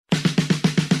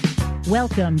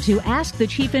Welcome to Ask the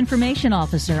Chief Information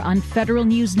Officer on Federal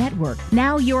News Network.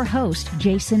 Now your host,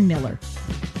 Jason Miller.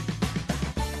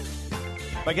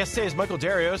 My guest today is Michael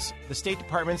Darios, the State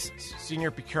Department's Senior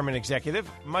Procurement Executive.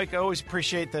 Mike, I always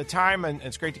appreciate the time, and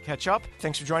it's great to catch up.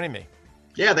 Thanks for joining me.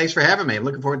 Yeah, thanks for having me. I'm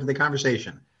looking forward to the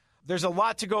conversation. There's a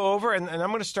lot to go over, and I'm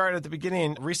going to start at the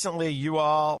beginning. Recently, you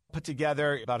all put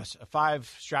together about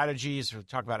 5 strategies to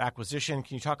talk about acquisition.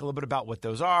 Can you talk a little bit about what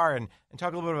those are and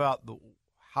talk a little bit about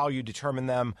how you determine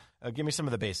them? Give me some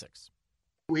of the basics.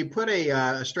 We put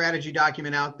a strategy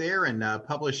document out there and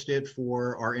published it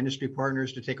for our industry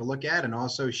partners to take a look at, and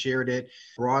also shared it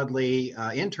broadly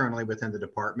internally within the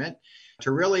department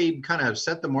to really kind of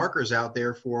set the markers out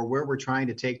there for where we're trying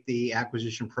to take the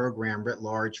acquisition program writ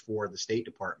large for the State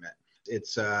Department.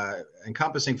 It's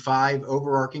encompassing 5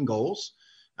 overarching goals.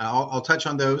 I'll touch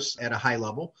on those at a high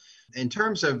level. In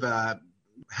terms of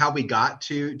how we got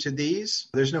to these,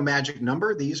 there's no magic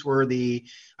number. These were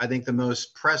I think the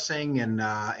most pressing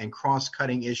and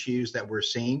cross-cutting issues that we're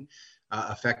seeing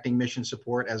affecting mission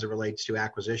support as it relates to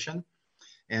acquisition.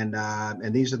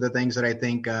 And these are the things that I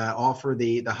think offer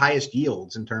the highest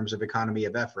yields in terms of economy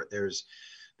of effort.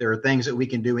 There are things that we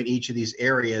can do in each of these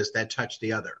areas that touch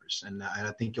the others. And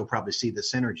I think you'll probably see the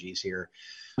synergies here.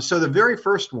 So the very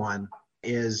first one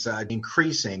is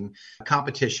increasing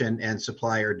competition and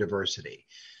supplier diversity.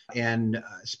 And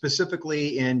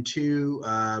specifically in 2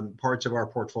 parts of our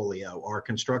portfolio, our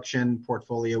construction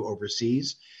portfolio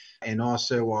overseas, and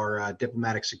also our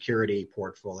diplomatic security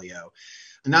portfolio.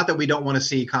 Not that we don't want to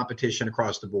see competition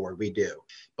across the board, we do.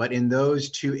 But in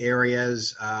those 2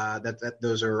 areas,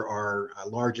 those are our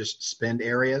largest spend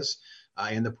areas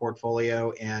in the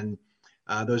portfolio. And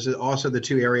those are also the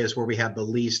 2 areas where we have the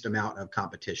least amount of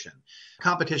competition.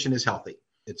 Competition is healthy.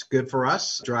 It's good for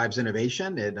us, drives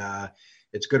innovation.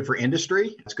 It's good for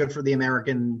industry. It's good for the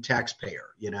American taxpayer.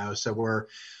 So we're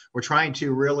trying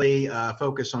to really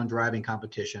focus on driving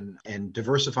competition and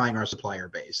diversifying our supplier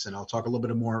base. And I'll talk a little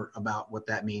bit more about what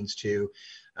that means to,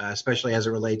 especially as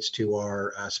it relates to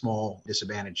our small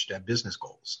disadvantaged business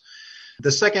goals.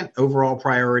 The second overall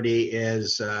priority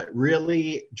is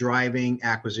really driving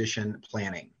acquisition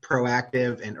planning,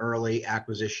 proactive and early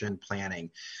acquisition planning,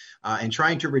 and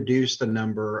trying to reduce the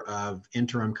number of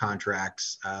interim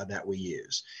contracts that we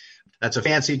use. That's a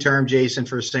fancy term, Jason,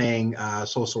 for saying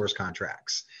sole source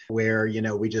contracts, where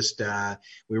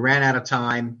we ran out of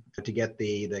time to get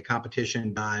the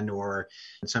competition done, or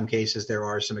in some cases there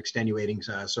are some extenuating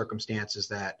circumstances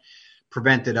that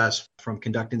prevented us from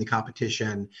conducting the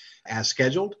competition as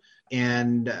scheduled.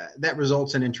 And that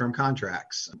results in interim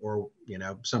contracts, or,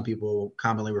 some people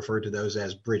commonly refer to those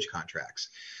as bridge contracts.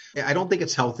 I don't think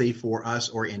it's healthy for us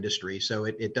or industry. So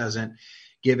it doesn't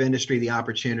give industry the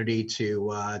opportunity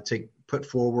to put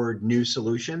forward new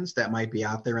solutions that might be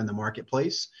out there in the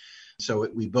marketplace. So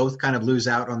we both kind of lose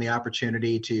out on the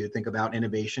opportunity to think about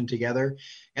innovation together,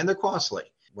 and they're costly.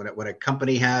 When a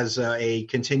company has a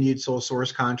continued sole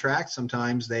source contract,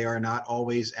 sometimes they are not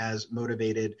always as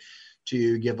motivated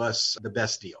to give us the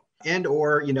best deal. And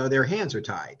or, their hands are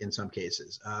tied in some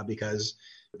cases because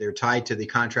they're tied to the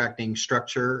contracting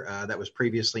structure that was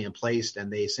previously in place, and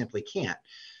they simply can't,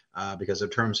 because of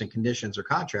terms and conditions or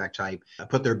contract type,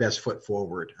 put their best foot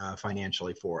forward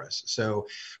financially for us. So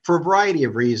for a variety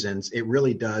of reasons, it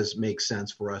really does make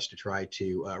sense for us to try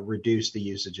to reduce the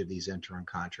usage of these interim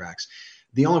contracts.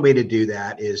 The only way to do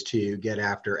that is to get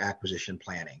after acquisition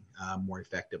planning more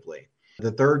effectively.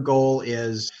 The third goal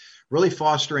is really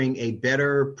fostering a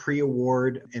better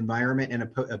pre-award environment and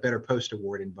a better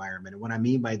post-award environment. And what I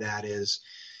mean by that is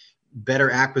better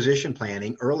acquisition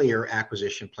planning, earlier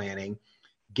acquisition planning,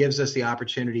 gives us the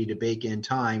opportunity to bake in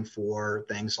time for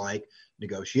things like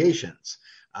negotiations,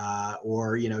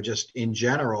 or, just in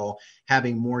general,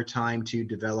 having more time to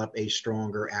develop a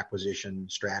stronger acquisition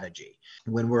strategy.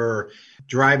 When we're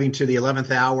driving to the 11th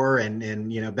hour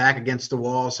and back against the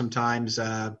wall, sometimes,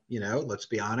 let's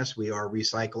be honest, we are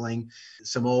recycling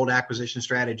some old acquisition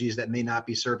strategies that may not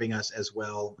be serving us as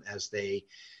well as they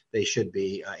should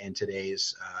be in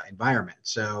today's environment.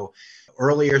 So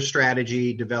earlier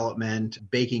strategy development,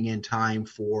 baking in time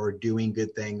for doing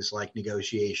good things like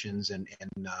negotiations and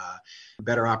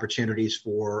better opportunities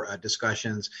for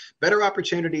discussions, better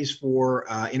opportunities for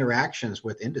interactions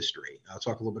with industry. I'll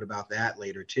talk a little bit about that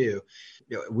later too.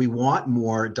 We want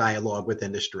more dialogue with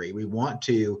industry. We want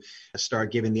to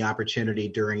start giving the opportunity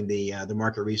during the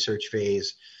market research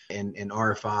phase and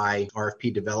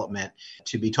RFP development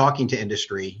to be talking to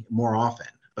industry more often,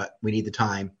 but we need the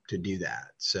time to do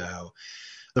that. So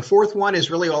The fourth one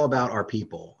is really all about our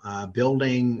people,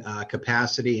 building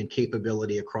capacity and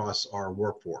capability across our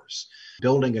workforce,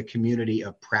 building a community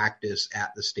of practice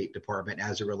at the State Department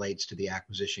as it relates to the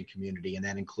acquisition community. And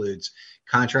that includes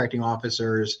contracting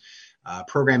officers,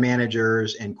 program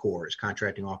managers, and cores,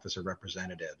 contracting officer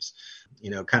representatives,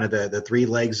 kind of the three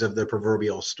legs of the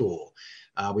proverbial stool.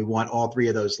 We want all three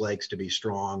of those legs to be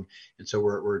strong. And so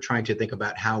we're trying to think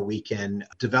about how we can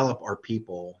develop our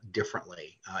people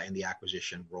differently in the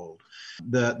acquisition world.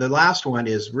 The last one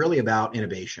is really about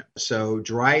innovation. So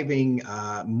driving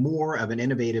more of an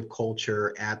innovative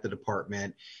culture at the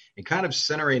department and kind of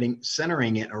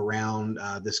centering it around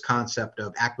this concept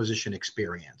of acquisition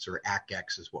experience, or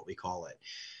ACX is what we call it.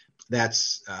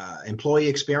 That's employee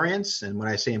experience. And when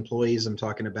I say employees, I'm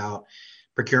talking about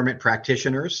procurement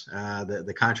practitioners,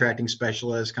 the contracting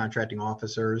specialists, contracting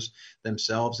officers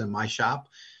themselves in my shop.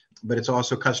 But it's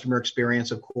also customer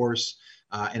experience, of course,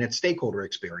 and it's stakeholder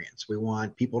experience. We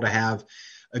want people to have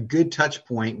a good touch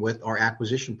point with our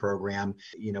acquisition program,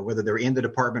 whether they're in the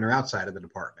department or outside of the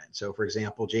department. So, for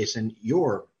example, Jason,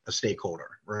 you're a stakeholder,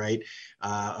 right,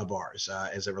 of ours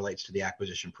as it relates to the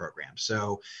acquisition program.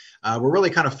 So we're really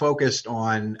kind of focused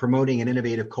on promoting an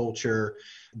innovative culture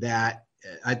that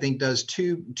I think does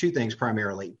two things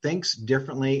primarily. Thinks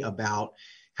differently about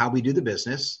how we do the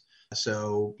business.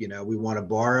 So, we want to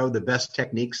borrow the best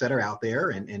techniques that are out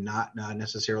there and not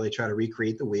necessarily try to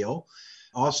recreate the wheel.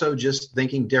 Also, just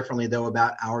thinking differently, though,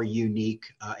 about our unique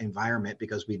environment,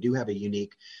 because we do have a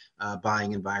unique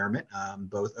buying environment,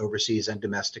 both overseas and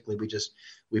domestically.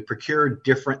 We procure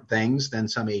different things than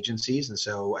some agencies. And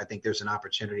so I think there's an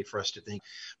opportunity for us to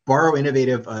borrow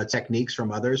innovative techniques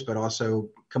from others, but also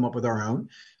come up with our own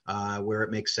where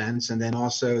it makes sense. And then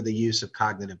also the use of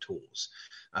cognitive tools.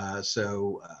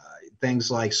 So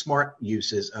things like smart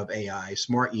uses of AI,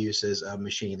 smart uses of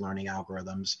machine learning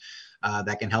algorithms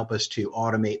that can help us to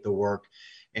automate the work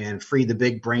and free the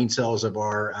big brain cells of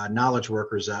our knowledge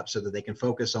workers up so that they can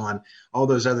focus on all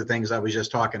those other things I was just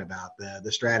talking about,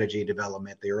 the strategy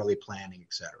development, the early planning,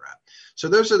 et cetera. So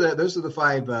those are the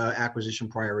five acquisition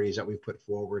priorities that we've put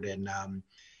forward. And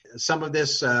some of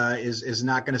this is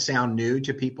not going to sound new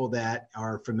to people that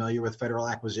are familiar with federal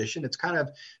acquisition. It's kind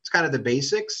of the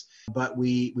basics, but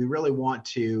we really want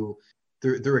to,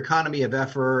 through economy of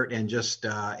effort and just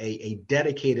a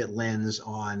dedicated lens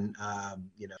on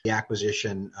the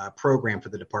acquisition program for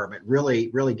the department,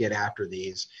 really get after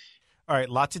these. All right,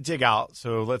 lot to dig out.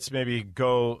 So let's maybe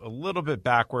go a little bit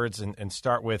backwards and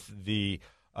start with the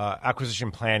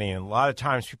acquisition planning. And a lot of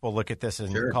times people look at this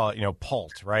and call it,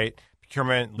 PULT, right?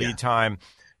 Procurement, lead time.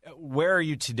 Where are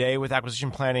you today with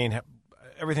acquisition planning?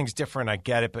 Everything's different, I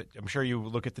get it, but I'm sure you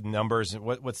look at the numbers and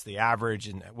what's the average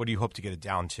and what do you hope to get it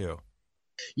down to?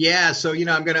 Yeah, so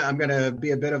I'm gonna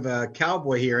be a bit of a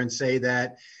cowboy here and say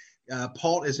that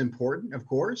PULT is important, of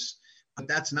course, but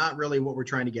that's not really what we're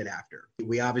trying to get after.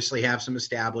 We obviously have some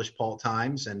established PULT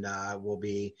times, and we'll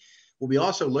be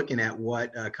also looking at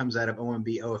what comes out of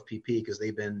OMB OFPP, because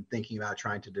they've been thinking about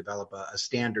trying to develop a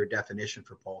standard definition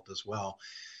for PULT as well.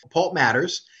 PULT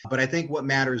matters, but I think what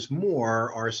matters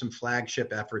more are some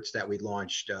flagship efforts that we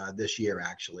launched this year,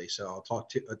 actually. So I'll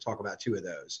talk about two of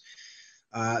those.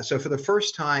 So for the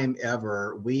first time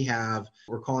ever,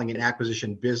 we're calling it an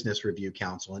Acquisition Business Review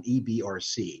Council, an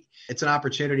EBRC. It's an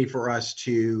opportunity for us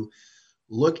to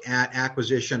look at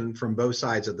acquisition from both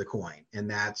sides of the coin, and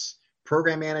that's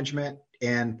program management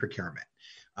and procurement.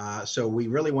 So we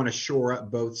really want to shore up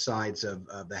both sides of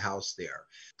the house there.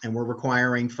 And we're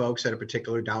requiring folks at a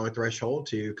particular dollar threshold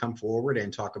to come forward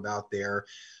and talk about their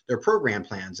program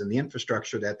plans and the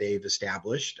infrastructure that they've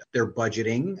established, their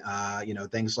budgeting,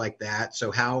 things like that.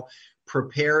 So how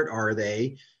prepared are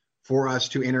they for us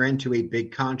to enter into a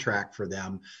big contract for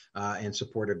them in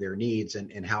support of their needs,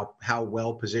 and how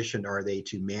well positioned are they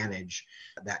to manage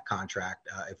that contract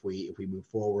if we move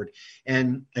forward?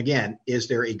 And again, is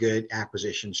there a good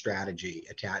acquisition strategy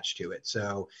attached to it?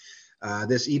 So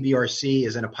this EBRC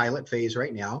is in a pilot phase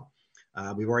right now.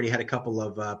 We've already had a couple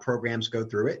of programs go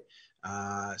through it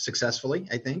successfully,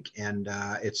 I think, and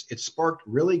it's sparked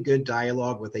really good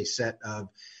dialogue with a set of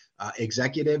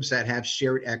executives that have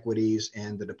shared equities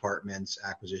in the department's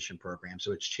acquisition program.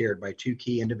 So it's chaired by two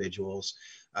key individuals,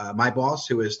 my boss,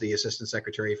 who is the assistant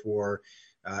secretary for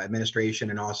administration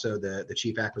and also the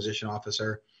chief acquisition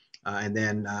officer, and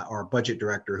then our budget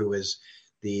director, who is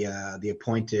the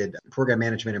appointed program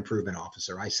management improvement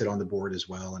officer. I sit on the board as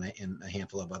well, and a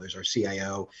handful of others. Our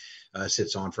CIO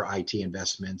sits on for IT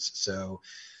investments. So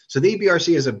the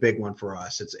EBRC is a big one for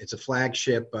us. It's a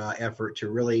flagship effort to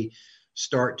really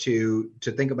start to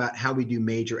think about how we do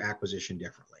major acquisition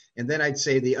differently. And then I'd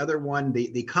say the other one,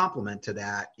 the complement to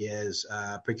that is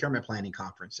procurement planning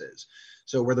conferences.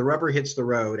 So where the rubber hits the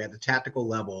road at the tactical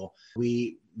level,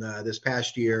 we this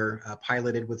past year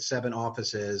piloted with 7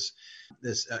 offices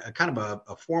this kind of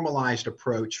a formalized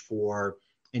approach for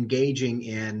engaging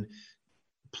in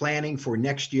planning for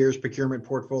next year's procurement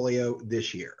portfolio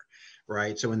this year,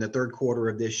 right? So in the third quarter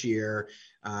of this year,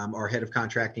 our head of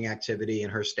contracting activity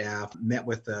and her staff met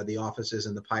with the offices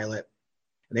in the pilot.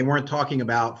 And they weren't talking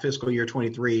about fiscal year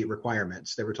 23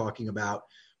 requirements. They were talking about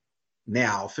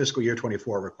now fiscal year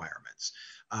 24 requirements.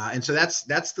 And so that's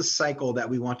the cycle that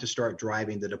we want to start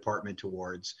driving the department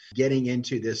towards, getting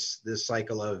into this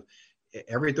cycle of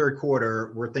every third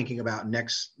quarter, we're thinking about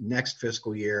next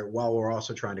fiscal year while we're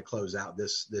also trying to close out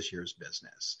this year's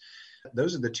business.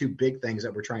 Those are the 2 big things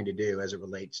that we're trying to do as it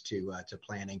relates to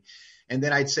planning. And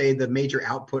then I'd say the major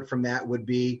output from that would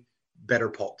be better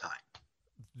pulp time.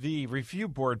 The review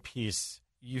board piece,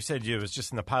 you said it was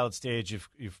just in the pilot stage.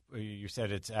 You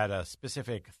said it's at a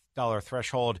specific dollar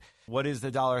threshold. What is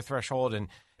the dollar threshold? And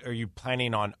are you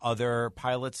planning on other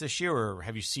pilots this year, or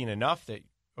have you seen enough that,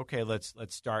 okay, let's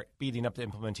start speeding up the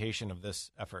implementation of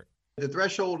this effort? The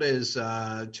threshold is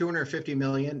 $250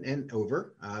 million and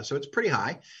over, so it's pretty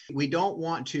high. We don't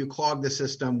want to clog the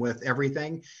system with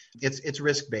everything. It's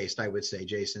risk-based, I would say,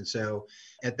 Jason. So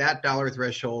at that dollar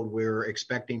threshold, we're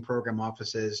expecting program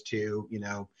offices to,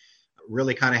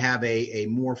 really kind of have a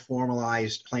more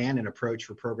formalized plan and approach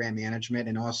for program management.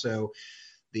 And also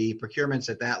the procurements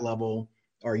at that level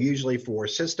are usually for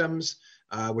systems,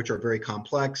 which are very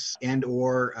complex, and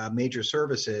or major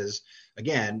services,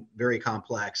 again, very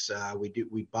complex.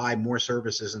 We buy more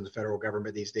services in the federal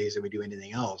government these days than we do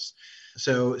anything else.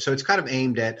 So it's kind of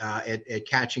aimed at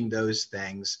catching those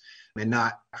things and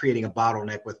not creating a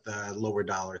bottleneck with lower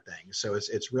dollar things. So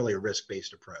it's really a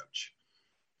risk-based approach.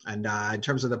 And in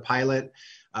terms of the pilot,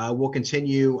 we'll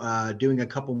continue doing a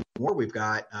couple more. We've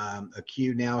got a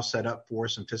queue now set up for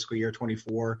some fiscal year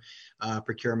 24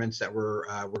 procurements that we're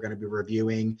going to be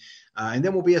reviewing. And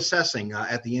then we'll be assessing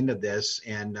at the end of this.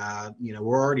 And,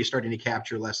 we're already starting to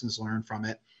capture lessons learned from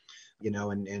it,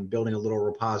 and building a little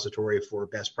repository for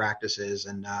best practices.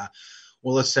 And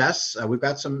we'll assess. We've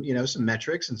got some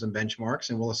metrics and some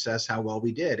benchmarks, and we'll assess how well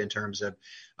we did in terms of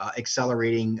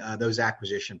accelerating those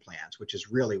acquisition plans, which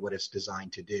is really what it's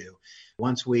designed to do.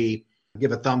 Once we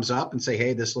give a thumbs up and say,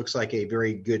 hey, this looks like a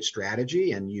very good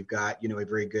strategy, and you've got a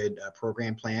very good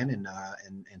program plan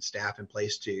and staff in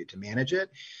place to manage it.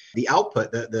 The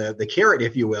output, the carrot,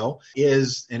 if you will,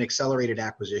 is an accelerated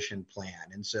acquisition plan.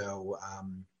 And so,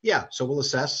 so we'll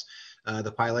assess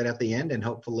the pilot at the end and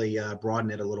hopefully broaden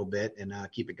it a little bit and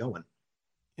keep it going.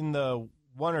 In the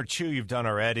 1 or 2 you've done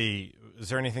already, is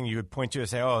there anything you would point to and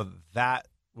say, oh, that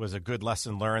was a good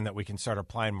lesson learned that we can start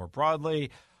applying more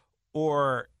broadly,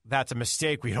 or that's a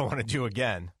mistake we don't want to do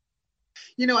again?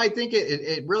 I think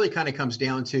it really kind of comes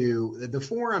down to the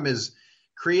forum is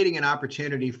creating an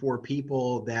opportunity for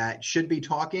people that should be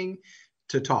talking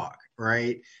to talk,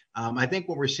 right? I think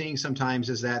what we're seeing sometimes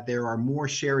is that there are more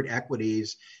shared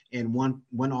equities in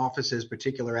one office's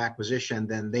particular acquisition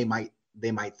than they might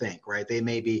think, right? They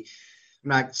may be, I'm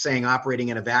not saying operating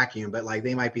in a vacuum, but like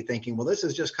they might be thinking, well, this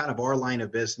is just kind of our line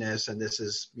of business, and this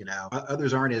is,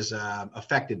 others aren't as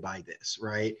affected by this,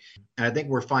 right? And I think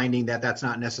we're finding that that's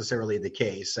not necessarily the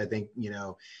case. I think,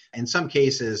 in some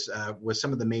cases, with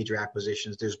some of the major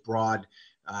acquisitions, there's broad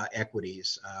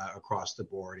equities across the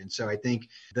board. And so I think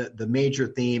the major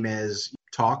theme is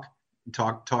talk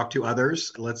to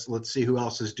others. Let's see who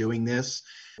else is doing this,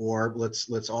 or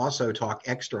let's also talk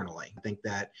externally. I think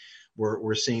that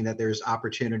we're seeing that there's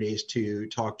opportunities to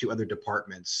talk to other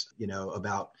departments,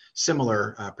 about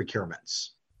similar procurements.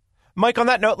 Mike, on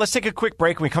that note, let's take a quick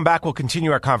break. When we come back, we'll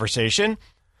continue our conversation.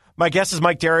 My guest is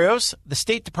Mike Darios, the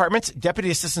State Department's Deputy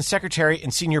Assistant Secretary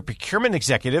and Senior Procurement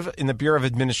Executive in the Bureau of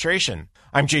Administration.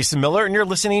 I'm Jason Miller, and you're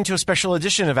listening to a special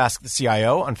edition of Ask the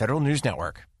CIO on Federal News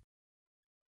Network.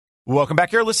 Welcome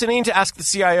back. You're listening to Ask the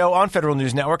CIO on Federal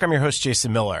News Network. I'm your host,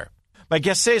 Jason Miller. My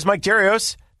guest today is Mike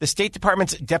Darios, the State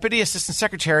Department's Deputy Assistant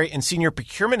Secretary and Senior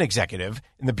Procurement Executive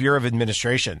in the Bureau of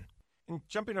Administration. And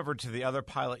jumping over to the other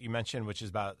pilot you mentioned, which is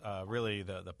about really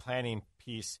the planning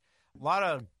piece, a lot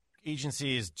of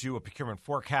agencies do a procurement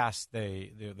forecast.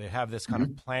 They have this kind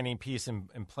of planning piece in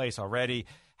place already.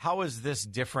 How is this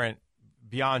different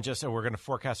beyond just, we're going to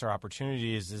forecast our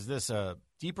opportunities? Is this a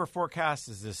deeper forecast?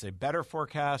 Is this a better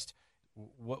forecast?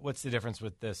 What's the difference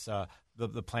with this,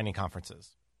 the planning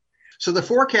conferences? So the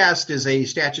forecast is a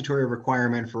statutory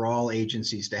requirement for all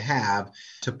agencies to have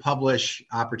to publish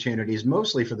opportunities,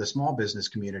 mostly for the small business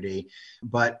community,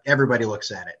 but everybody looks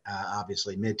at it.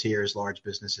 Obviously, mid-tiers, large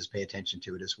businesses pay attention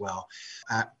to it as well.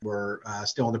 We're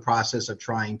still in the process of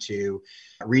trying to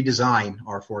redesign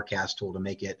our forecast tool to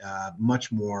make it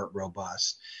much more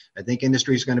robust. I think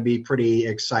industry is going to be pretty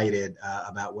excited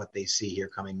about what they see here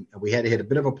coming. We had to hit a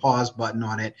bit of a pause button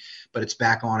on it, but it's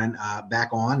back on,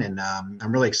 and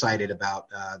I'm really excited about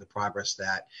the progress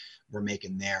that we're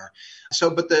making there.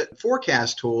 But the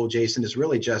forecast tool, Jason, is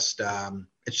really just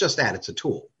it's a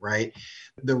tool, right?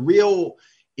 The real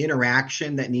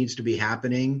interaction that needs to be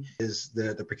happening is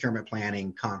the procurement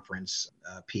planning conference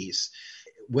piece.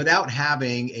 Without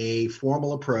having a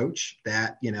formal approach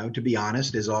that, to be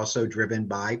honest, is also driven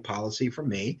by policy from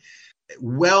me,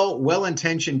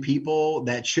 well-intentioned people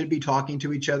that should be talking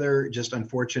to each other just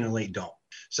unfortunately don't.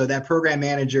 So that program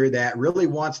manager that really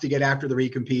wants to get after the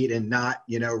recompete and not,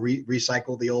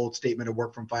 recycle the old statement of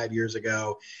work from 5 years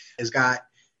ago has got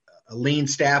a lean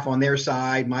staff on their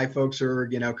side. My folks are,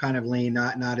 kind of lean,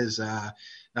 not as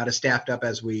staffed up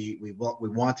as we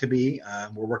want to be.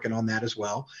 We're working on that as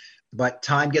well. But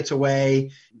time gets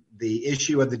away, the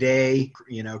issue of the day,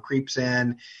 creeps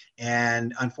in,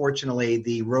 and unfortunately,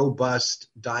 the robust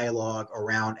dialogue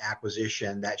around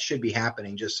acquisition that should be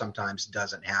happening just sometimes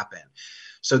doesn't happen.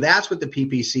 So that's what the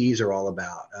PPCs are all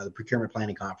about, the procurement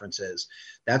planning conferences.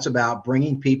 That's about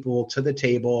bringing people to the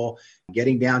table,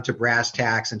 getting down to brass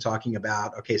tacks and talking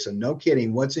about, okay, so no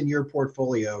kidding, what's in your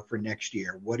portfolio for next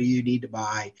year? What do you need to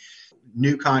buy?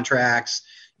 New contracts,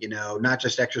 not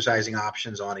just exercising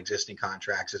options on existing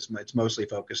contracts. It's mostly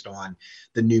focused on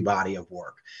the new body of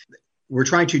work. We're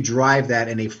trying to drive that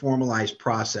in a formalized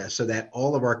process so that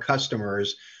all of our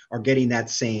customers are getting that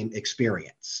same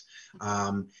experience.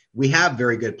 We have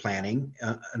very good planning.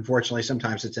 Unfortunately,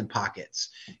 sometimes it's in pockets,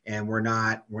 and we're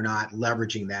not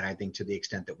leveraging that, I think, to the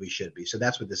extent that we should be. So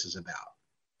that's what this is about.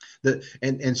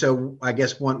 So I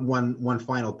guess one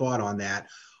final thought on that.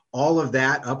 All of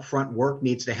that upfront work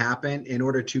needs to happen in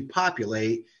order to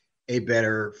populate a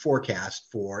better forecast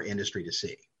for industry to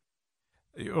see.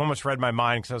 You almost read my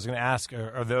mind because I was going to ask,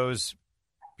 are those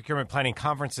procurement planning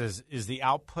conferences, is the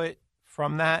output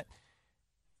from that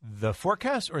the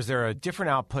forecast, or is there a different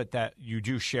output that you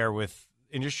do share with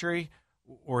industry,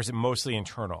 or is it mostly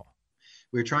internal?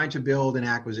 We're trying to build an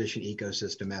acquisition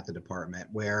ecosystem at the department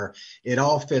where it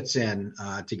all fits in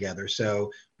together.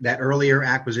 So that earlier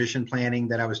acquisition planning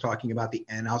that I was talking about,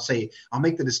 I'll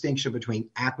make the distinction between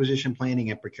acquisition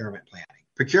planning and procurement planning.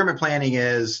 Procurement planning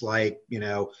is like,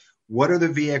 what are the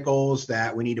vehicles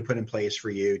that we need to put in place for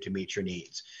you to meet your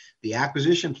needs? The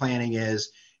acquisition planning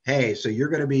is, hey, so you're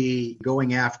going to be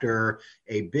going after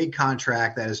a big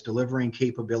contract that is delivering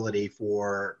capability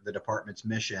for the department's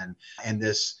mission, and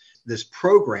this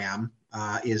program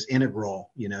is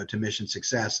integral, to mission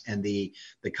success, and the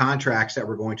contracts that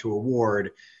we're going to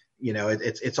award,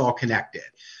 it's all connected.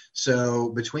 So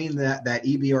between that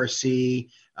EBRC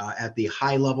at the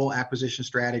high level acquisition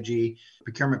strategy,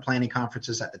 procurement planning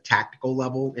conferences at the tactical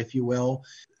level, if you will,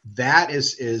 that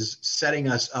is setting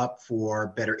us up for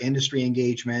better industry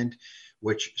engagement,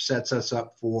 which sets us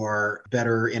up for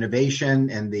better innovation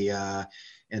and the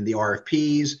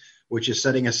RFPs, which is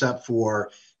setting us up for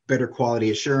better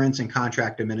quality assurance and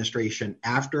contract administration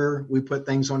after we put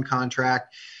things on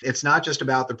contract. It's not just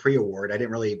about the pre-award. I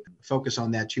didn't really focus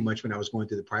on that too much when I was going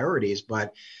through the priorities,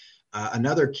 but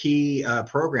another key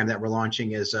program that we're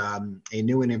launching is a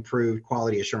new and improved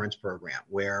quality assurance program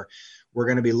where we're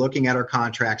going to be looking at our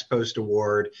contracts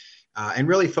post-award and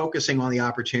really focusing on the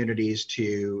opportunities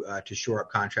to shore up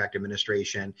contract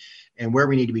administration and where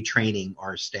we need to be training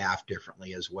our staff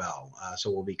differently as well. So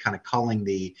we'll be kind of culling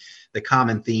the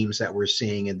common themes that we're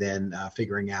seeing and then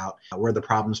figuring out where the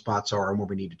problem spots are and where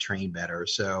we need to train better.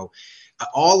 So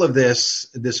all of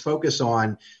this focus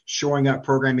on shoring up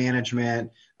program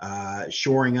management,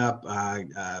 shoring up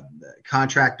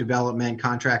contract development,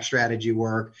 contract strategy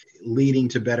work, leading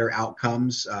to better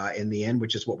outcomes in the end,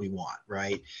 which is what we want,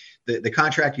 right? The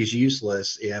contract is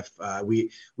useless if we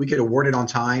could award it on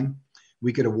time,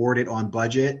 we could award it on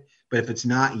budget, but if it's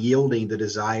not yielding the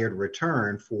desired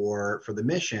return for the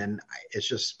mission, it's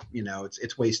just,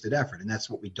 it's wasted effort, and that's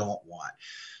what we don't want.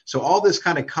 So all this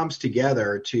kind of comes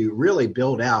together to really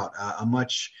build out a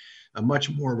much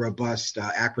more robust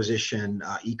acquisition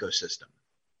ecosystem.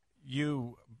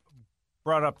 You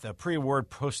brought up the pre-award,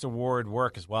 post-award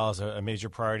work as well as a major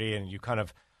priority, and you kind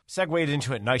of segued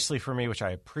into it nicely for me, which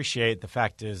I appreciate. The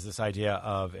fact is this idea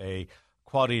of a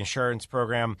quality assurance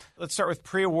program. Let's start with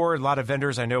pre-award. A lot of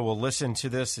vendors I know will listen to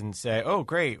this and say, oh,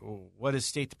 great. What is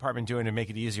State Department doing to make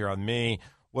it easier on me?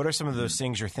 What are some of those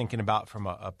things you're thinking about from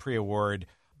a pre-award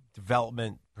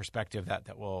development perspective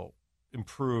that will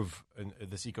improve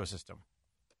this ecosystem?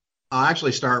 I'll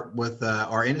actually start with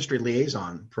our industry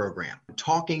liaison program.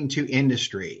 Talking to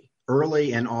industry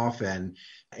early and often,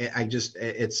 I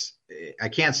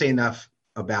can't say enough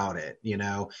about it.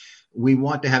 We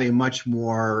want to have a much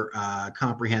more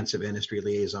comprehensive industry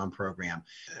liaison program.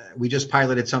 We just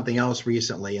piloted something else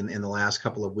recently in the last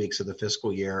couple of weeks of the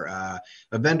fiscal year,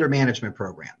 a vendor management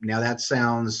program. Now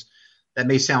that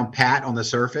may sound pat on the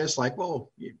surface, like,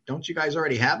 well, don't you guys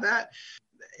already have that?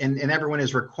 And everyone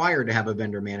is required to have a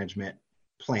vendor management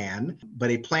plan,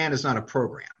 but a plan is not a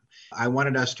program. I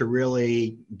wanted us to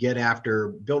really get after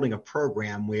building a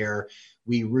program where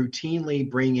we routinely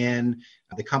bring in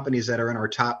the companies that are in our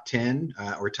top 10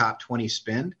 or top 20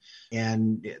 spend,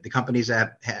 and the companies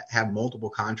that have multiple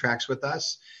contracts with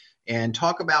us, and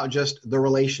talk about just the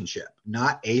relationship,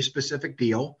 not a specific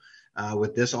deal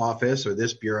with this office or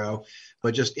this bureau,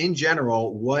 but just in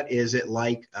general, what is it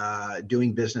like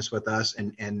doing business with us,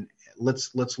 and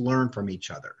let's learn from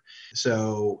each other.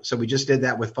 So we just did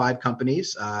that with 5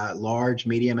 companies, large,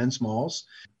 medium, and smalls,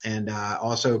 and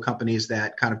also companies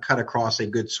that kind of cut across a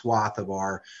good swath of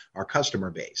our customer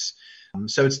base.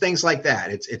 So it's things like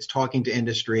that. It's talking to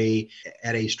industry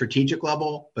at a strategic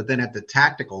level, but then at the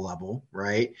tactical level,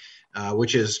 right?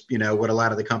 Which is, what a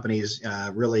lot of the companies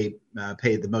really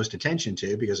pay the most attention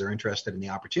to because they're interested in the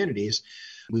opportunities.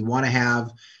 We want to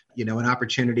have, an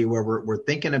opportunity where we're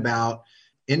thinking about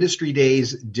industry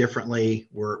days differently.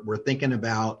 We're thinking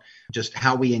about just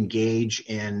how we engage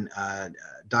in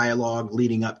dialogue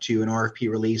leading up to an RFP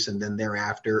release and then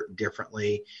thereafter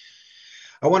differently.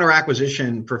 I want our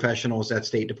acquisition professionals at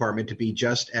State Department to be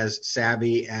just as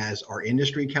savvy as our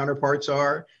industry counterparts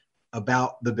are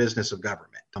about the business of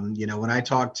government. When I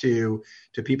talk to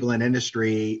people in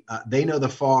industry, they know the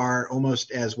FAR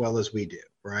almost as well as we do,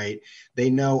 right? They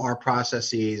know our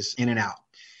processes in and out.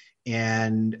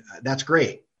 And that's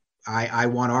great. I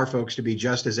want our folks to be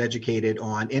just as educated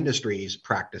on industry's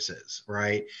practices,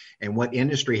 right? And what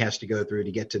industry has to go through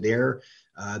to get to their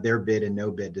bid and no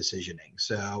bid decisioning.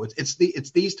 So it's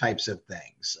these types of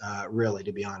things, really,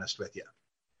 to be honest with you.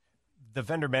 The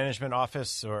vendor management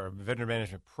office or vendor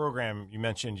management program, you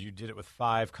mentioned you did it with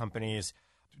 5 companies.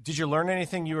 Did you learn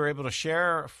anything you were able to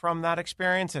share from that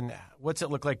experience? And what's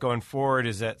it look like going forward?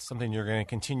 Is that something you're going to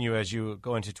continue as you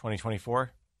go into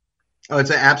 2024? Oh,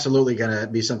 it's absolutely going to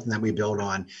be something that we build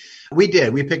on. We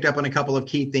picked up on a couple of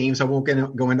key themes. I won't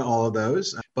go into all of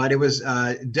those, but it was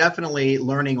definitely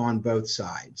learning on both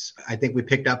sides. I think we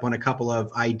picked up on a couple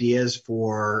of ideas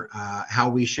for how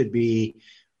we should be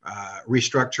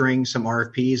restructuring some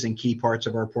RFPs in key parts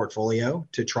of our portfolio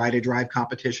to try to drive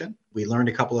competition. We learned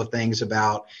a couple of things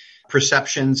about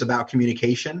perceptions about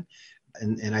communication.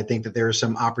 And I think that there are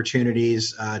some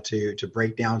opportunities to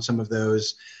break down some of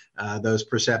those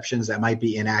perceptions that might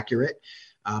be inaccurate.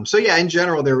 In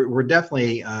general, there were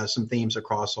definitely some themes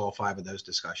across all 5 of those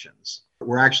discussions.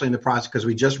 We're actually in the process, because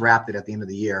we just wrapped it at the end of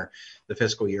the year, the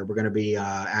fiscal year. We're going to be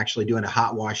actually doing a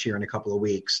hot wash here in a couple of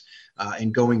weeks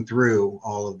and going through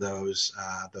all of those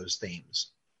themes.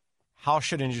 How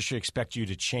should industry expect you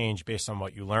to change based on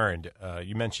what you learned?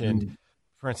 You mentioned,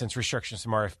 for instance, restructuring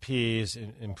some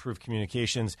RFPs, improve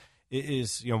communications. It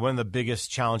is one of the biggest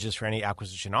challenges for any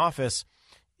acquisition office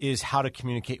is how to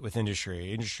communicate with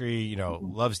industry. Industry,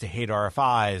 loves to hate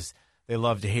RFIs. They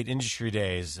love to hate industry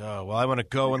days. I want to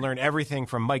go and learn everything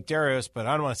from Mike Darius, but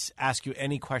I don't want to ask you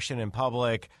any question in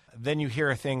public. Then you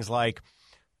hear things like,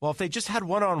 well, if they just had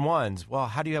one-on-ones, well,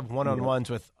 how do you have one-on-ones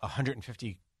with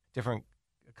 150 different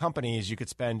companies? You could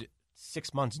spend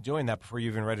 6 months doing that before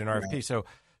you even write an RFP. Right.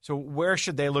 So where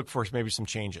should they look for maybe some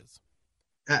changes?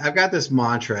 I've got this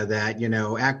mantra that,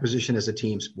 acquisition is a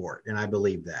team sport, and I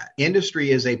believe that. Industry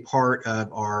is a part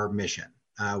of our mission.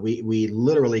 We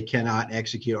literally cannot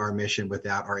execute our mission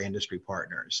without our industry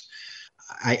partners.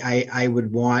 I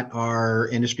would want our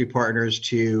industry partners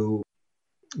to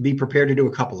be prepared to do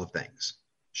a couple of things.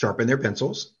 Sharpen their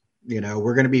pencils.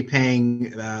 We're going to be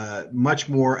paying much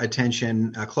more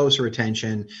attention, closer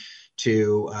attention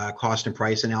to cost and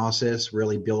price analysis,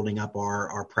 really building up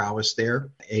our prowess there.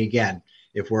 Again,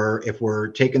 if we're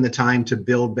taking the time to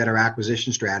build better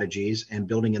acquisition strategies and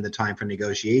building in the time for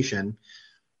negotiation,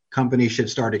 companies should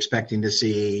start expecting to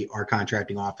see our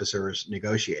contracting officers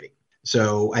negotiating.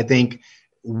 So I think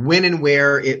when and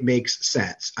where it makes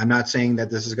sense. I'm not saying that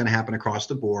this is going to happen across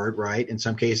the board, right? In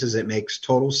some cases, it makes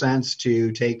total sense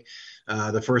to take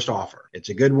the first offer. It's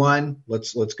a good one.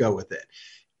 Let's go with it.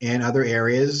 In other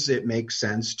areas, it makes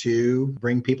sense to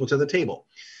bring people to the table.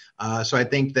 So I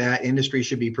think that industry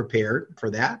should be prepared for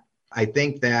that. I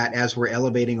think that as we're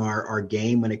elevating our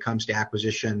game when it comes to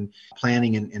acquisition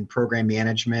planning and program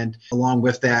management, along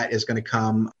with that is going to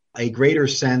come a greater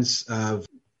sense of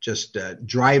just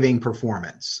driving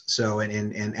performance. So,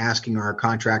 and asking our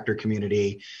contractor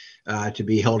community to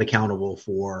be held accountable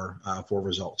for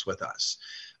results with us.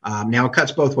 Now, it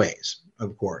cuts both ways,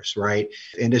 of course, right?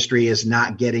 Industry is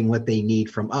not getting what they need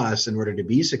from us in order to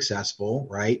be successful,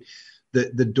 right?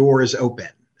 The door is open.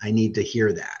 I need to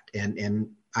hear that. And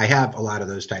I have a lot of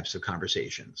those types of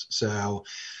conversations. So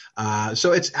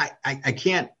it's, I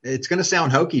can't, it's going to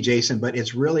sound hokey, Jason, but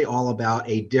it's really all about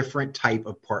a different type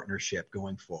of partnership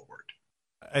going forward.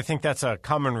 I think that's a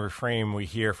common refrain we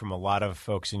hear from a lot of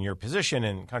folks in your position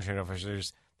and contract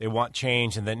officers. They want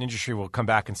change, and then industry will come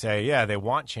back and say, yeah, they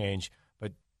want change,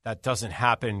 but that doesn't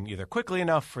happen either quickly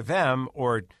enough for them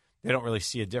or they don't really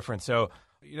see a difference. So,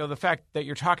 the fact that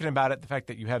you're talking about it, the fact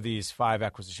that you have these 5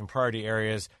 acquisition priority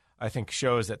areas, I think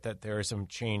shows that there is some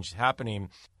change happening.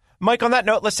 Mike, on that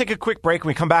note, let's take a quick break. When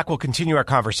we come back, we'll continue our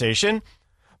conversation.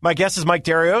 My guest is Mike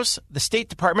Darios, the State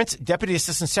Department's Deputy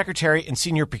Assistant Secretary and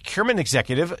Senior Procurement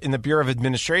Executive in the Bureau of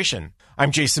Administration.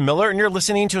 I'm Jason Miller, and you're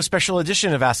listening to a special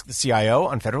edition of Ask the CIO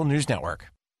on Federal News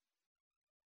Network.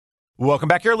 Welcome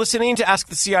back. You're listening to Ask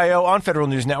the CIO on Federal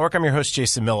News Network. I'm your host,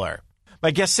 Jason Miller.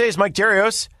 My guest today is Mike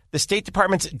Darios, the State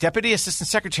Department's Deputy Assistant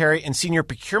Secretary and Senior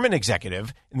Procurement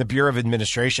Executive in the Bureau of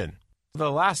Administration.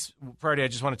 The last priority I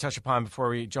just want to touch upon before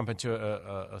we jump into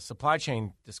a supply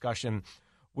chain discussion,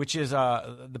 which is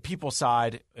the people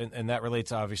side, and that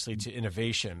relates obviously to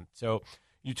innovation. So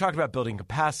you talked about building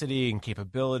capacity and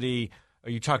capability.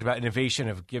 You talked about innovation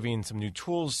of giving some new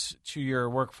tools to your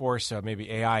workforce, so maybe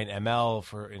AI and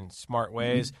ML in smart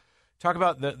ways. Talk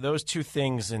about those two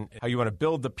things and how you want to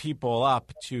build the people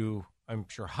up to, I'm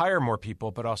sure, hire more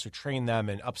people, but also train them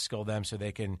and upskill them so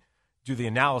they can do the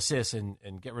analysis and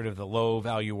get rid of the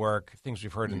low-value work, things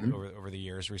we've heard over the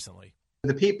years recently.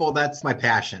 The people, that's my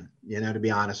passion, to be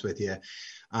honest with you.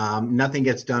 Nothing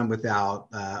gets done without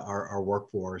our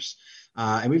workforce.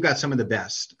 And we've got some of the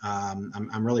best.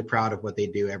 I'm really proud of what they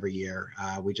do every year.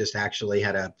 We just actually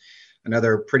had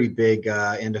another pretty big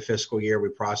end of fiscal year. We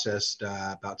processed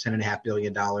about $10.5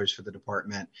 billion for the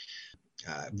department.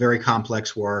 Very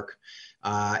complex work.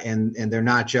 And they're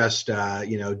not just,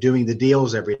 doing the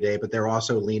deals every day, but they're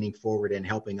also leaning forward and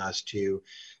helping us to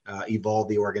evolve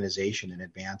the organization and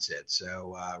advance it.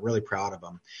 So really proud of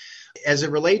them. As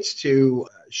it relates to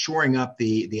shoring up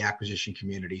the acquisition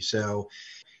community. So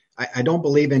I don't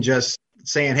believe in just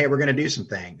saying, hey, we're going to do some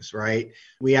things, right?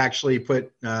 We actually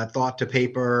put thought to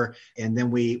paper, and then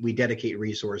we dedicate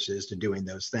resources to doing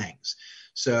those things.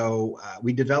 So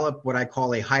we developed what I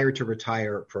call a hire to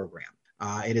retire program.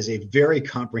 It is a very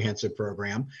comprehensive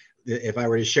program. If I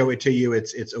were to show it to you,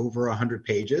 it's over 100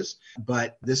 pages,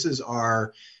 but this is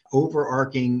our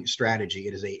overarching strategy.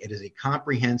 It is a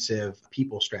comprehensive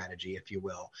people strategy, if you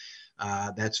will,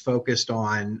 that's focused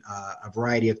on a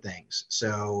variety of things.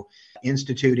 So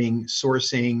instituting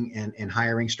sourcing and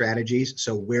hiring strategies.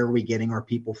 So where are we getting our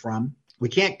people from? We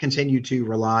can't continue to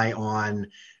rely on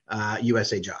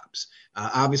USA Jobs.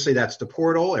 Obviously, that's the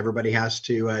portal. Everybody has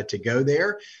to go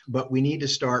there, but we need to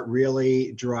start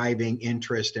really driving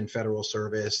interest in federal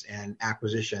service and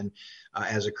acquisition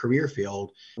as a career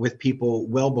field with people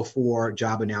well before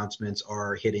job announcements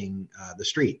are hitting the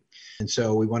street. And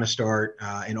so we want to start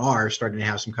and are starting to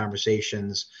have some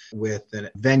conversations with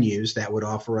venues that would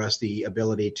offer us the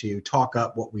ability to talk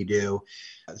up what we do.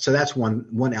 So that's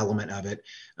one element of it.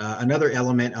 Another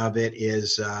element of it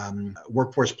is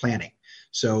workforce planning.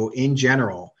 So in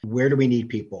general, where do we need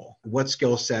people? What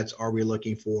skill sets are we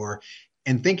looking for?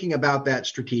 And thinking about that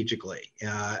strategically.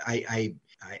 I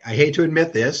hate to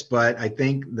admit this, but I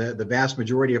think the vast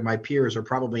majority of my peers are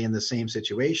probably in the same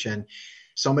situation.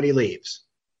 Somebody leaves,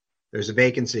 there's a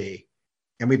vacancy,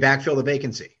 and we backfill the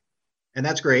vacancy. And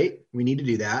that's great. We need to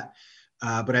do that.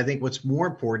 But I think what's more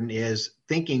important is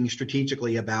thinking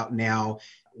strategically about now,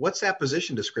 what's that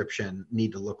position description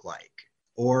need to look like?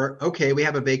 Or, okay, we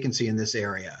have a vacancy in this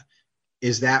area.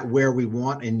 Is that where we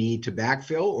want and need to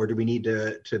backfill, or do we need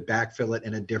to backfill it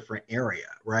in a different area,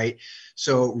 right?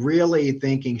 So really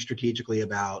thinking strategically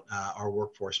about our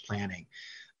workforce planning.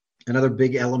 Another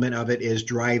big element of it is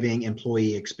driving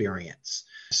employee experience.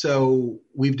 So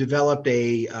we've developed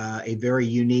a very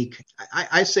unique,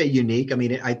 I say unique, I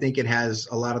mean, I think it has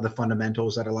a lot of the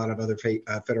fundamentals that a lot of other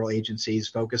federal agencies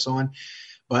focus on,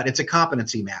 but it's a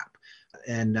competency map.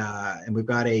 And we've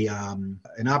got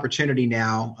an opportunity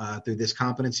now through this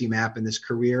competency map and this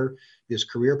career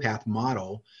path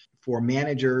model for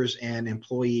managers and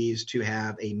employees to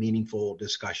have a meaningful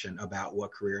discussion about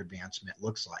what career advancement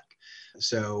looks like.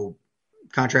 So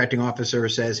contracting officer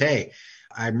says, hey,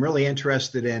 I'm really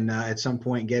interested in at some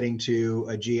point getting to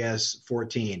a GS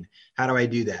 14. How do I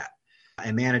do that?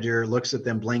 A manager looks at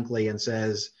them blankly and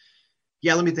says,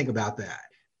 yeah, let me think about that.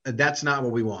 That's not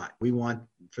what we want. We want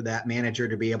for that manager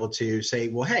to be able to say,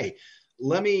 well, hey,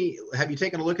 have you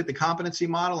taken a look at the competency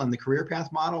model and the career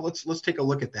path model? Let's take a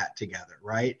look at that together,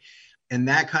 right? And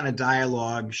that kind of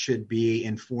dialogue should be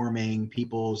informing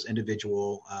people's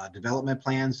individual development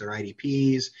plans, their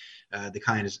IDPs, the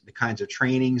kinds of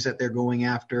trainings that they're going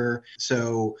after.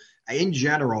 So in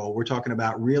general, we're talking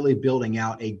about really building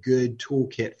out a good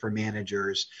toolkit for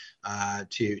managers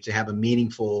to have a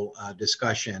meaningful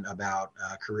discussion about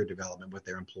career development with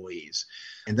their employees.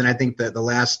 And then I think that the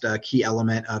last key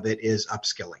element of it is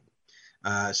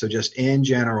upskilling. So just in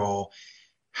general,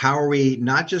 how are we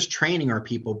not just training our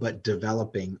people, but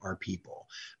developing our people?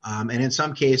 And in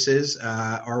some cases,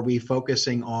 are we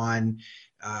focusing on,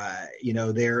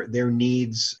 their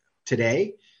needs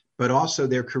today, but also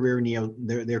their career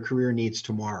needs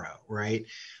tomorrow, right?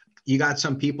 You got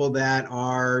some people that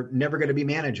are never going to be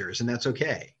managers, and that's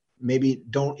okay. Maybe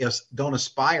don't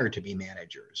aspire to be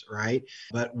managers, right?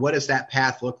 But what does that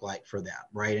path look like for them,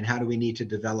 right? And how do we need to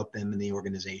develop them in the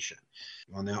organization?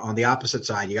 On the opposite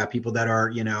side, you got people that are,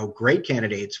 great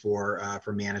candidates for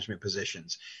management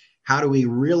positions. How do we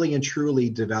really and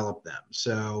truly develop them?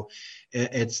 So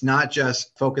it's not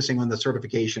just focusing on the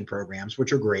certification programs,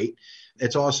 which are great.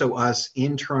 It's also us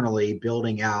internally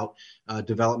building out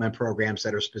development programs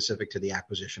that are specific to the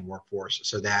acquisition workforce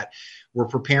so that we're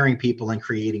preparing people and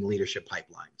creating leadership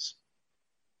pipelines.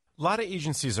 A lot of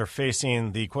agencies are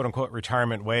facing the quote-unquote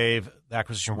retirement wave, the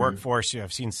acquisition workforce.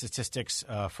 I've seen statistics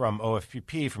from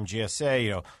OFPP, from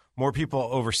GSA, more people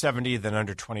over 70 than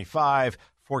under 25,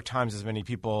 4 times as many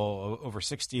people over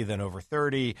 60 than over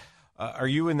 30. Are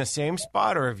you in the same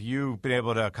spot, or have you been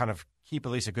able to kind of keep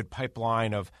at least a good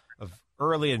pipeline of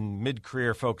early and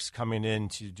mid-career folks coming in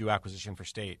to do acquisition for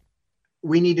state?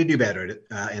 We need to do better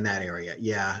in that area.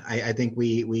 Yeah, I think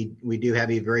we do have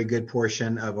a very good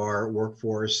portion of our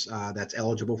workforce that's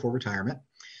eligible for retirement.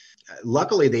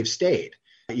 Luckily, they've stayed.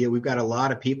 We've got a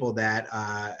lot of people that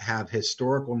have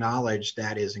historical knowledge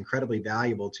that is incredibly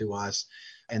valuable to us,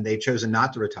 and they've chosen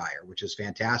not to retire, which is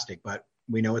fantastic. But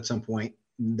we know at some point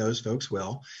those folks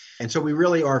will. And so we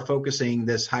really are focusing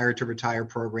this hire to retire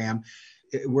program.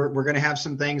 We're going to have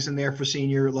some things in there for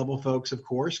senior level folks, of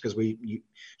course, because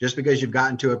just because you've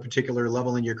gotten to a particular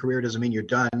level in your career doesn't mean you're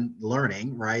done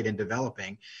learning, right, and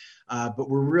developing. But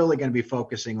we're really going to be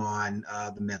focusing on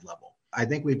the mid-level. I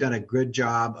think we've done a good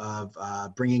job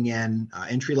of bringing in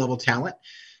entry-level talent.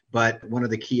 But one of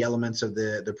the key elements of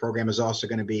the program is also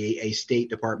going to be a State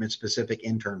Department-specific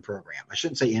intern program. I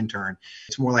shouldn't say intern.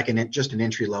 It's more like just an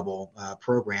entry-level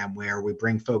program where we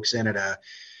bring folks in at a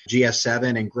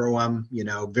GS7 and grow them,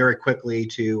 very quickly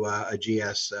to a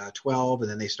GS12, and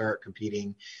then they start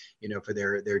competing, for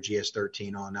their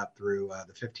GS13 on up through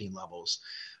the 15 levels.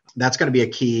 That's going to be a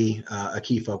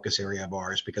key focus area of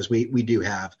ours because we do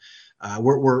have.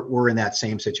 We're in that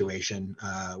same situation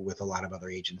with a lot of other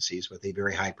agencies with a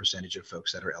very high percentage of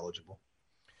folks that are eligible.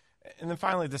 And then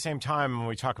finally, at the same time, when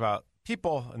we talk about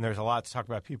people, and there's a lot to talk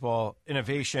about people,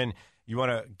 innovation, you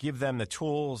want to give them the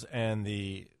tools and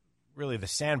the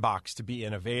sandbox to be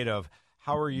innovative.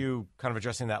 How are you kind of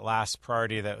addressing that last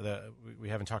priority that we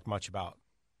haven't talked much about?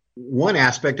 One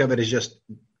aspect of it is just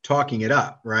talking it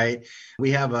up, right?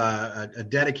 We have a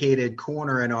dedicated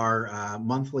corner in our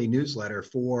monthly newsletter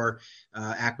for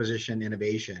acquisition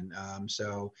innovation.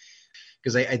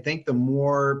 Because I think the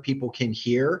more people can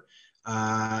hear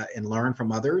and learn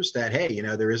from others that, hey,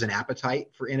 there is an appetite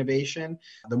for innovation,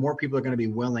 the more people are going to be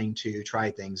willing to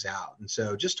try things out. And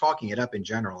so just talking it up in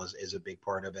general is a big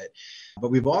part of it.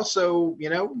 But we've also,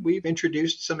 we've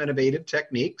introduced some innovative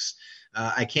techniques.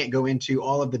 I can't go into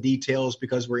all of the details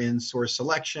because we're in source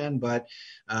selection, but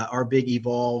our big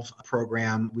Evolve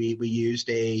program, we used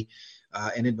an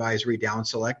advisory down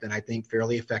select, and I think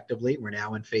fairly effectively. We're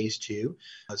now in phase 2.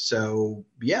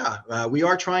 We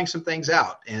are trying some things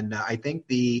out. And I think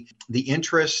the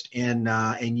interest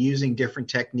in using different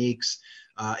techniques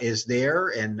is there.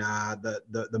 And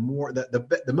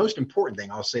the most important thing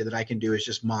I'll say that I can do is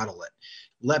just model it.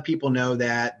 Let people know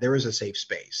that there is a safe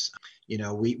space.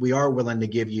 We are willing to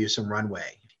give you some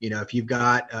runway. If you've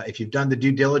done the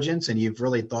due diligence and you've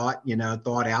really thought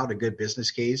out a good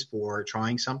business case for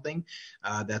trying something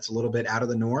that's a little bit out of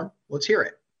the norm, let's hear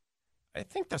it. I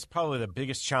think that's probably the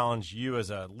biggest challenge you as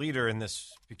a leader in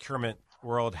this procurement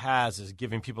world has, is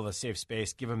giving people the safe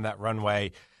space, give them that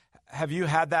runway. have you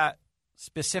had that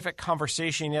specific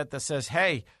conversation yet that says,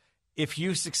 hey, if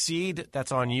you succeed,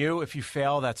 that's on you. If you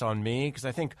fail, that's on me. Because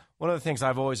I think one of the things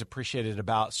I've always appreciated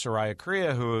about Soraya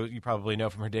Korea, who you probably know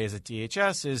from her days at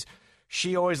DHS, is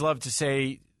she always loved to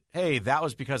say, hey, that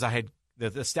was because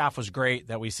the staff was great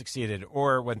that we succeeded.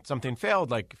 Or when something failed,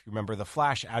 like if you remember the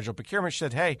Flash Agile procurement, she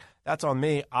said, hey, that's on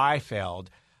me. I failed.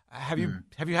 Have you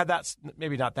had that,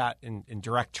 maybe not that in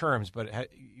direct terms, but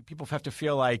people have to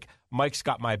feel like Mike's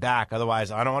got my back. Otherwise,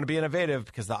 I don't want to be innovative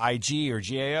because the IG or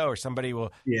GAO or somebody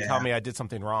will tell me I did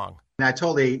something wrong. And I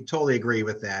totally agree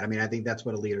with that. I mean, I think that's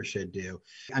what a leader should do.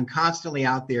 I'm constantly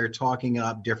out there talking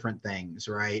up different things,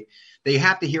 right? They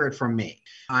have to hear it from me.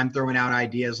 I'm throwing out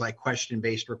ideas like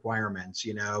question-based requirements,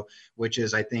 which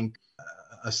is, I think,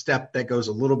 a step that goes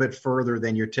a little bit further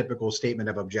than your typical statement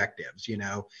of objectives.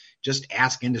 Just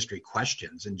ask industry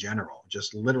questions in general.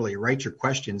 Just literally write your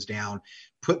questions down,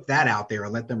 put that out there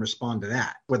and let them respond to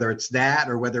that. Whether it's that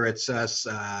or whether it's us,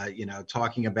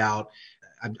 talking about,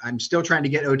 I'm still trying to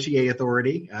get OTA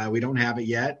authority. We don't have it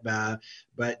yet,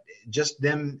 but just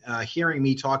them hearing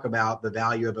me talk about the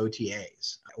value of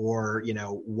OTAs or,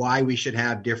 why we should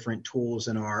have different tools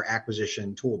in our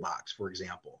acquisition toolbox, for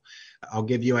example. I'll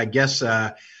give you, I guess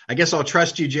I'll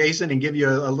trust you, Jason, and give you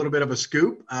a little bit of a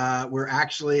scoop. We're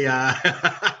actually,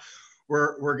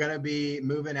 we're going to be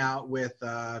moving out with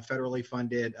federally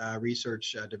funded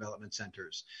research development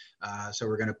centers. So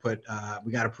we're going to put,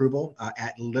 we got approval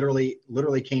at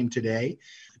literally came today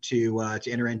to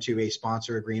enter into a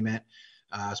sponsorship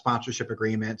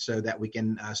agreement so that we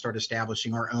can start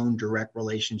establishing our own direct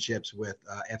relationships with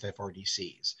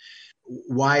FFRDCs.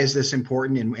 Why is this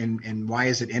important and why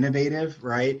is it innovative,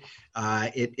 right?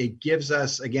 It gives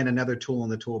us, again, another tool in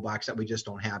the toolbox that we just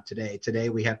don't have today. Today,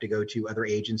 we have to go to other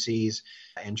agencies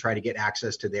and try to get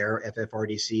access to their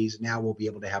FFRDCs. Now we'll be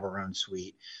able to have our own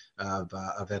suite of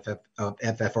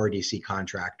FFRDC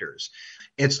contractors.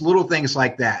 It's little things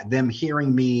like that, them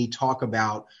hearing me talk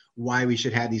about why we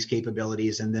should have these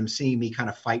capabilities and them seeing me kind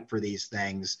of fight for these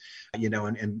things,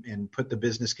 and put the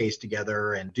business case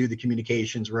together and do the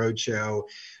communications roadshow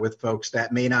with folks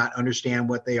that may not understand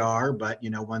what they are. But,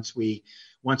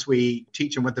 once we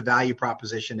teach them what the value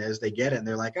proposition is, they get it and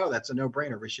they're like, oh, that's a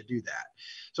no-brainer. We should do that.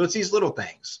 So it's these little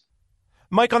things.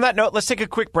 Mike, on that note, let's take a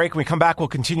quick break. When we come back, we'll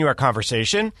continue our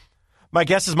conversation. My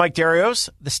guest is Mike Darios,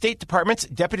 the State Department's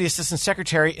Deputy Assistant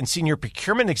Secretary and Senior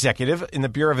Procurement Executive in the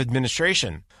Bureau of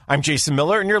Administration. I'm Jason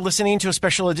Miller, and you're listening to a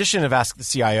special edition of Ask the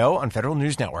CIO on Federal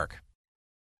News Network.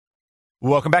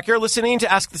 Welcome back. You're listening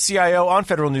to Ask the CIO on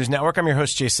Federal News Network. I'm your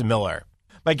host, Jason Miller.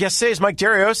 My guest today is Mike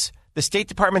Darios, the State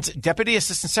Department's Deputy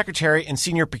Assistant Secretary and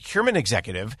Senior Procurement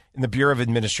Executive in the Bureau of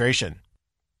Administration.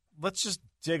 Let's just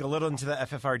dig a little into the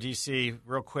FFRDC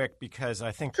real quick, because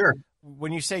I think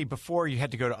when you say before you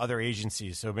had to go to other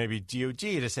agencies, so maybe DOD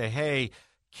to say, hey,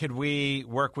 could we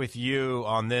work with you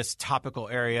on this topical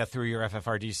area through your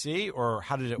FFRDC, or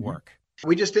how did it work?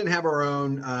 We just didn't have our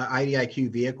own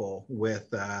IDIQ vehicle with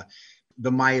the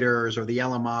MITREs or the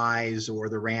LMIs or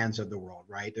the RANDs of the world,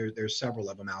 right? There's several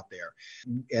of them out there,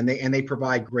 and they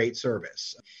provide great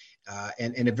service.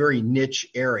 And in a very niche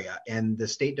area. And the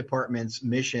State Department's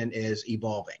mission is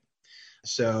evolving.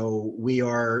 So we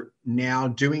are now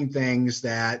doing things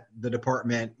that the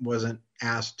department wasn't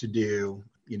asked to do,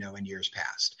 in years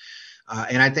past.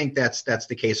 And I think that's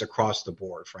the case across the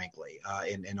board, frankly,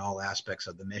 in all aspects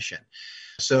of the mission.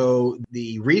 So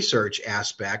the research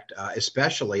aspect,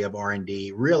 especially of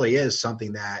R&D, really is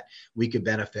something that we could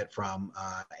benefit from.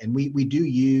 And we do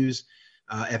use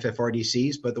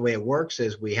FFRDCs, but the way it works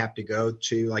is we have to go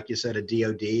to, like you said, a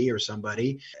DOD or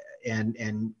somebody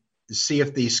and see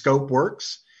if the scope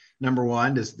works. Number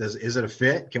one, is it a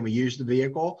fit? Can we use the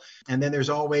vehicle? And then there's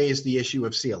always the issue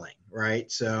of ceiling,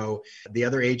 right? So the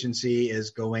other agency is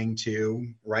going to,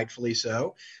 rightfully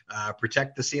so,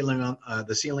 protect the ceiling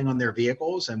on their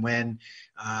vehicles. And when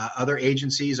other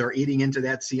agencies are eating into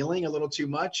that ceiling a little too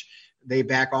much, they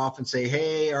back off and say,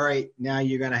 hey, all right, now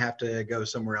you're going to have to go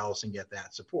somewhere else and get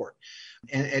that support.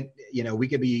 And we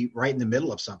could be right in the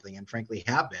middle of something, and frankly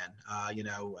have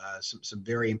been, some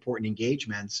very important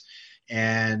engagements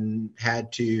and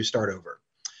had to start over.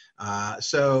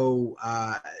 So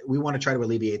we want to try to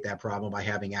alleviate that problem by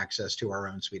having access to our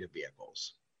own suite of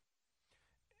vehicles.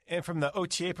 And from the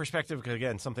OTA perspective, because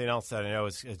again, something else that I know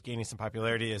is gaining some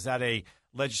popularity, is that a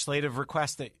legislative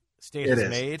request that state has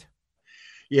made?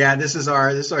 Yeah, this is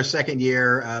our second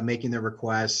year making the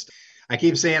request. I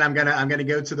keep saying I'm gonna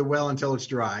go to the well until it's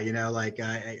dry.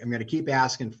 I'm gonna keep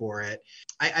asking for it.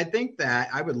 I think that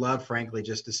I would love, frankly,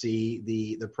 just to see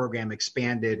the program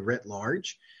expanded writ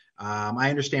large. I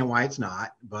understand why it's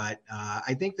not, but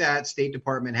I think that State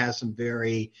Department has some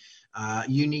very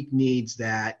unique needs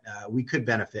that we could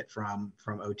benefit from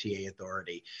OTA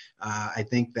authority. I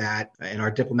think that in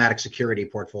our diplomatic security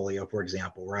portfolio, for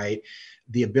example, right,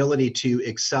 the ability to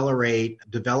accelerate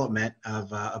development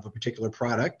of a particular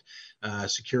product,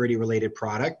 security-related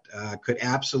product, could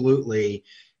absolutely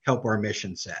help our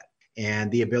mission set.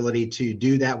 And the ability to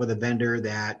do that with a vendor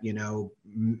that,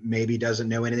 maybe doesn't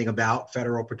know anything about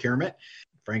federal procurement,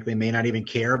 frankly, may not even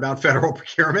care about federal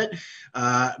procurement,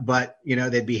 but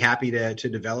they'd be happy to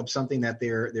develop something that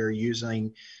they're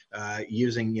using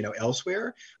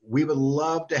elsewhere. We would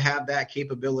love to have that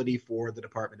capability for the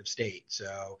Department of State.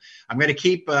 So I'm going to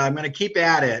keep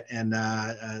at it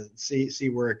and see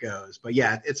where it goes. But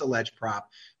yeah, it's a ledge prop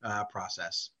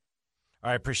process.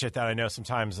 I appreciate that. I know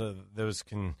sometimes those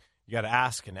you got to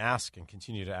ask and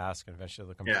continue to ask, and eventually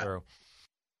they'll come through.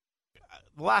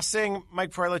 The last thing, Mike,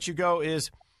 before I let you go,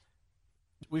 is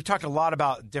we've talked a lot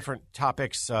about different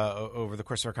topics over the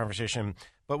course of our conversation.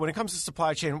 But when it comes to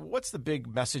supply chain, what's the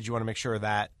big message you want to make sure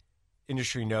that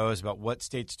industry knows about what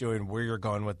State's doing, where you're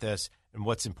going with this, and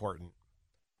what's important?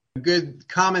 A good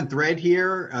common thread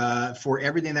here for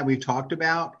everything that we've talked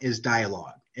about is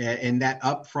dialogue and that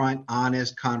upfront,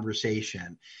 honest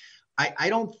conversation. I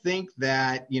don't think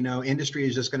that, industry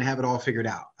is just going to have it all figured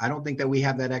out. I don't think that we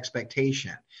have that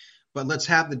expectation. But let's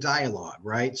have the dialogue,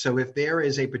 right? So if there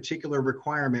is a particular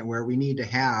requirement where we need to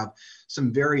have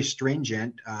some very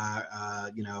stringent,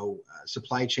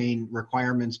 supply chain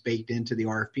requirements baked into the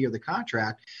RFP or the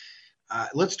contract,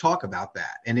 let's talk about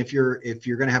that. And if you're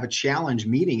going to have a challenge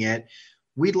meeting it,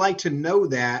 we'd like to know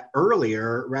that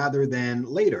earlier rather than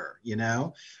later,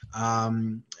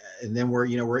 and then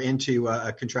we're into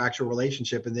a contractual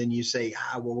relationship, and then you say,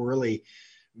 well, we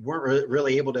weren't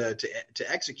really able to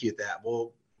execute that.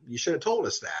 Well, you should have told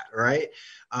us that, right?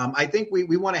 I think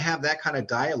we want to have that kind of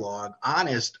dialogue,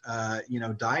 honest,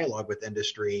 dialogue with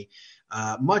industry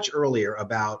much earlier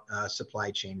about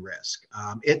supply chain risk.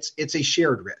 It's a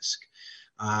shared risk.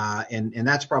 And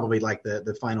that's probably like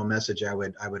the final message I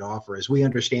would offer is we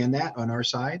understand that on our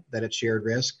side, that it's shared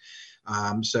risk.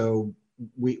 So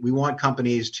we want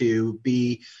companies to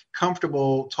be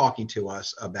comfortable talking to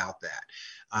us about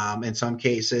that. In some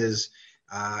cases,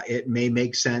 it may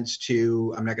make sense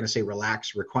to, I'm not going to say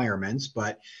relax requirements,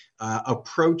 but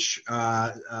approach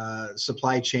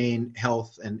supply chain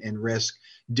health and risk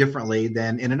differently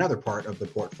than in another part of the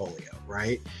portfolio,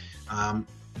 right?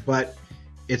 But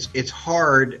it's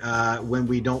hard when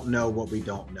we don't know what we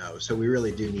don't know. So we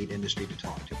really do need industry to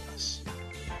talk to us.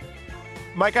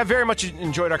 Mike, I very much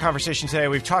enjoyed our conversation today.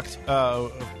 We've talked a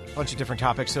bunch of different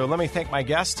topics. So let me thank my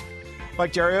guest.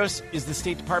 Mike Darios is the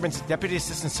State Department's Deputy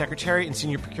Assistant Secretary and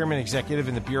Senior Procurement Executive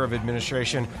in the Bureau of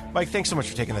Administration. Mike, thanks so much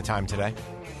for taking the time today.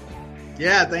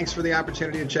 Yeah, thanks for the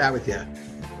opportunity to chat with you.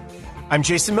 I'm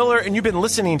Jason Miller, and you've been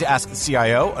listening to Ask the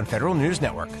CIO on Federal News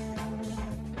Network.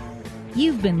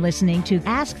 You've been listening to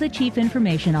Ask the Chief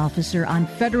Information Officer on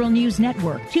Federal News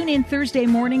Network. Tune in Thursday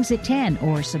mornings at 10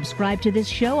 or subscribe to this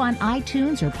show on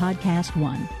iTunes or Podcast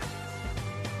One.